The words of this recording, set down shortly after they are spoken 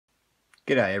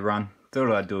G'day everyone,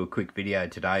 thought I'd do a quick video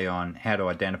today on how to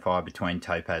identify between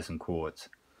topaz and quartz.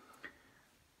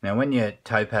 Now when your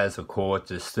topaz or quartz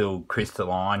is still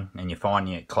crystalline and you're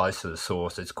finding it close to the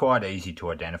source, it's quite easy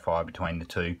to identify between the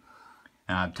two.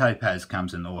 Topaz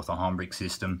comes in the orthorhombic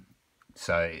system,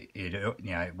 so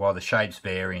while the shapes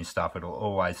vary and stuff, it'll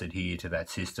always adhere to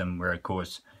that system, where of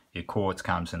course your quartz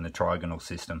comes in the trigonal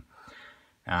system.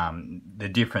 The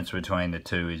difference between the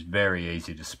two is very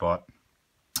easy to spot.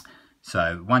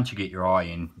 So once you get your eye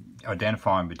in,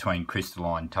 identifying between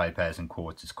crystalline topaz and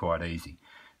quartz is quite easy.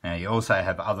 Now you also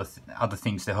have other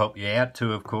things to help you out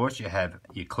too, of course. You have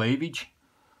your cleavage.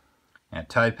 Now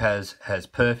topaz has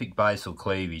perfect basal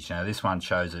cleavage. Now this one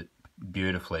shows it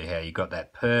beautifully, how you got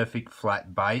that perfect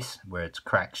flat base where it's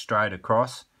cracked straight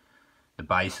across the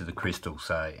base of the crystal.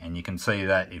 And you can see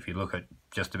that if you look at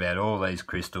just about all these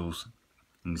crystals,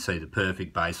 you can see the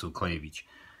perfect basal cleavage.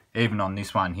 Even on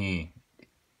this one here,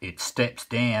 it steps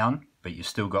down, but you've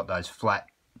still got that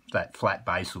flat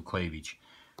basal cleavage.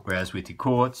 Whereas with your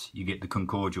quartz, you get the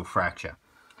concordial fracture.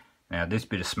 Now this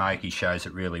bit of smoky shows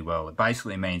it really well. It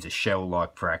basically means a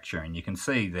shell-like fracture, and you can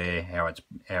see there how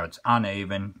it's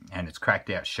uneven and it's cracked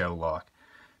out shell-like.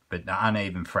 But the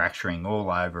uneven fracturing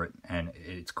all over it, and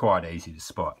it's quite easy to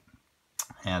spot.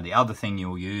 Now the other thing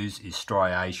you'll use is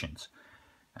striations.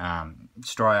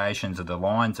 Striations are the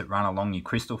lines that run along your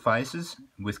crystal faces.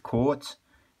 With quartz,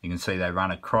 you can see they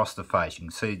run across the face. You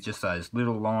can see just those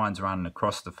little lines running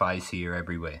across the face here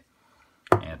everywhere.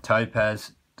 Now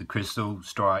topaz,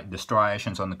 the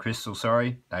striations on the crystal,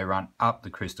 they run up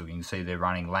the crystal. You can see they're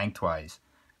running lengthways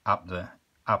up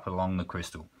along the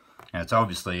crystal. Now it's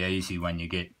obviously easy when you're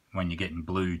getting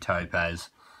blue topaz.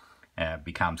 It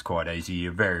becomes quite easy.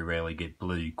 You very rarely get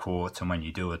blue quartz, and when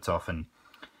you do, it's often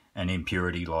an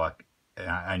impurity like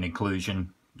an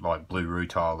inclusion like blue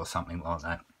rutile or something like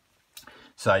that.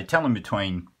 So telling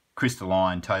between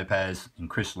crystalline topaz and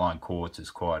crystalline quartz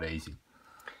is quite easy.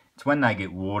 It's when they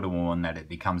get water-worn that it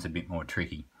becomes a bit more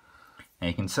tricky. Now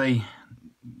you can see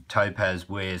topaz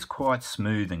wears quite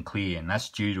smooth and clear, and that's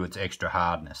due to its extra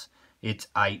hardness. It's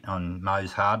 8 on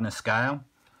Mohs hardness scale,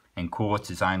 and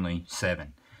quartz is only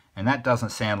 7. And that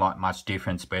doesn't sound like much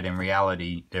difference, but in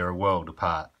reality they're a world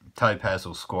apart. Topaz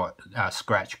will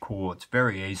scratch quartz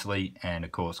very easily, and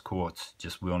of course quartz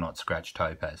just will not scratch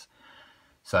topaz.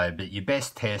 But your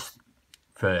best test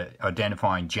for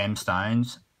identifying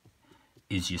gemstones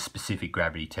is your specific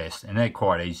gravity test, and they're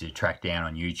quite easy to track down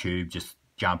on YouTube. Just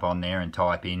jump on there and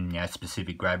type in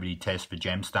specific gravity test for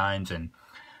gemstones, and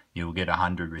you'll get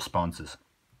 100 responses.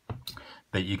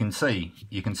 But you can see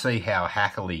how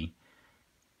hackly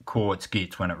quartz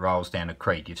gets when it rolls down a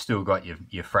creek. You've still got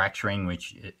your fracturing,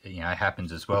 which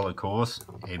happens as well, of course,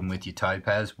 even with your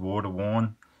topaz, water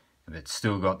worn. It's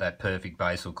still got that perfect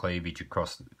basal cleavage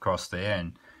across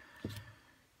there,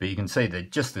 but you can see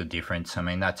just the difference. I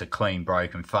mean, that's a clean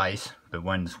broken face, but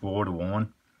when it's water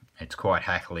worn, it's quite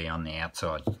hackly on the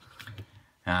outside.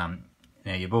 Now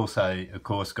you've also, of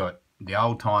course, got the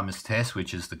old timers test,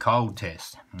 which is the cold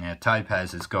test. Now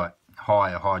topaz has got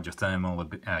higher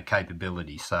hydrothermal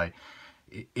capability, so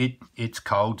it's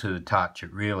cold to the touch.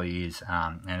 It really is,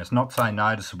 and it's not so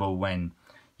noticeable when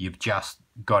you've just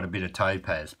got a bit of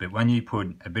topaz, but when you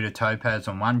put a bit of topaz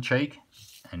on one cheek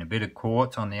and a bit of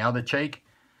quartz on the other cheek,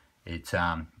 it's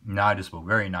noticeable,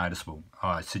 very noticeable.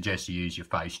 I suggest you use your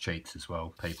face cheeks as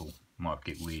well. People might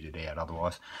get weirded out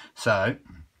otherwise. So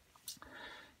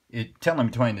telling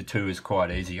between the two is quite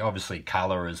easy. Obviously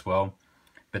colour as well,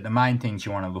 but the main things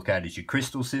you want to look at is your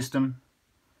crystal system,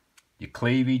 your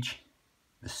cleavage,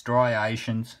 the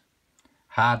striations,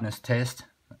 hardness test,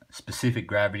 specific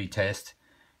gravity test,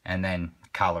 and then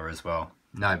colour as well.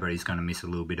 Nobody's going to miss a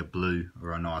little bit of blue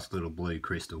or a nice little blue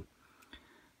crystal.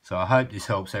 So I hope this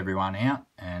helps everyone out,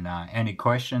 and any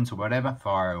questions or whatever,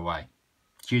 fire away.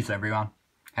 Cheers everyone.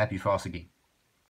 Happy fossicking.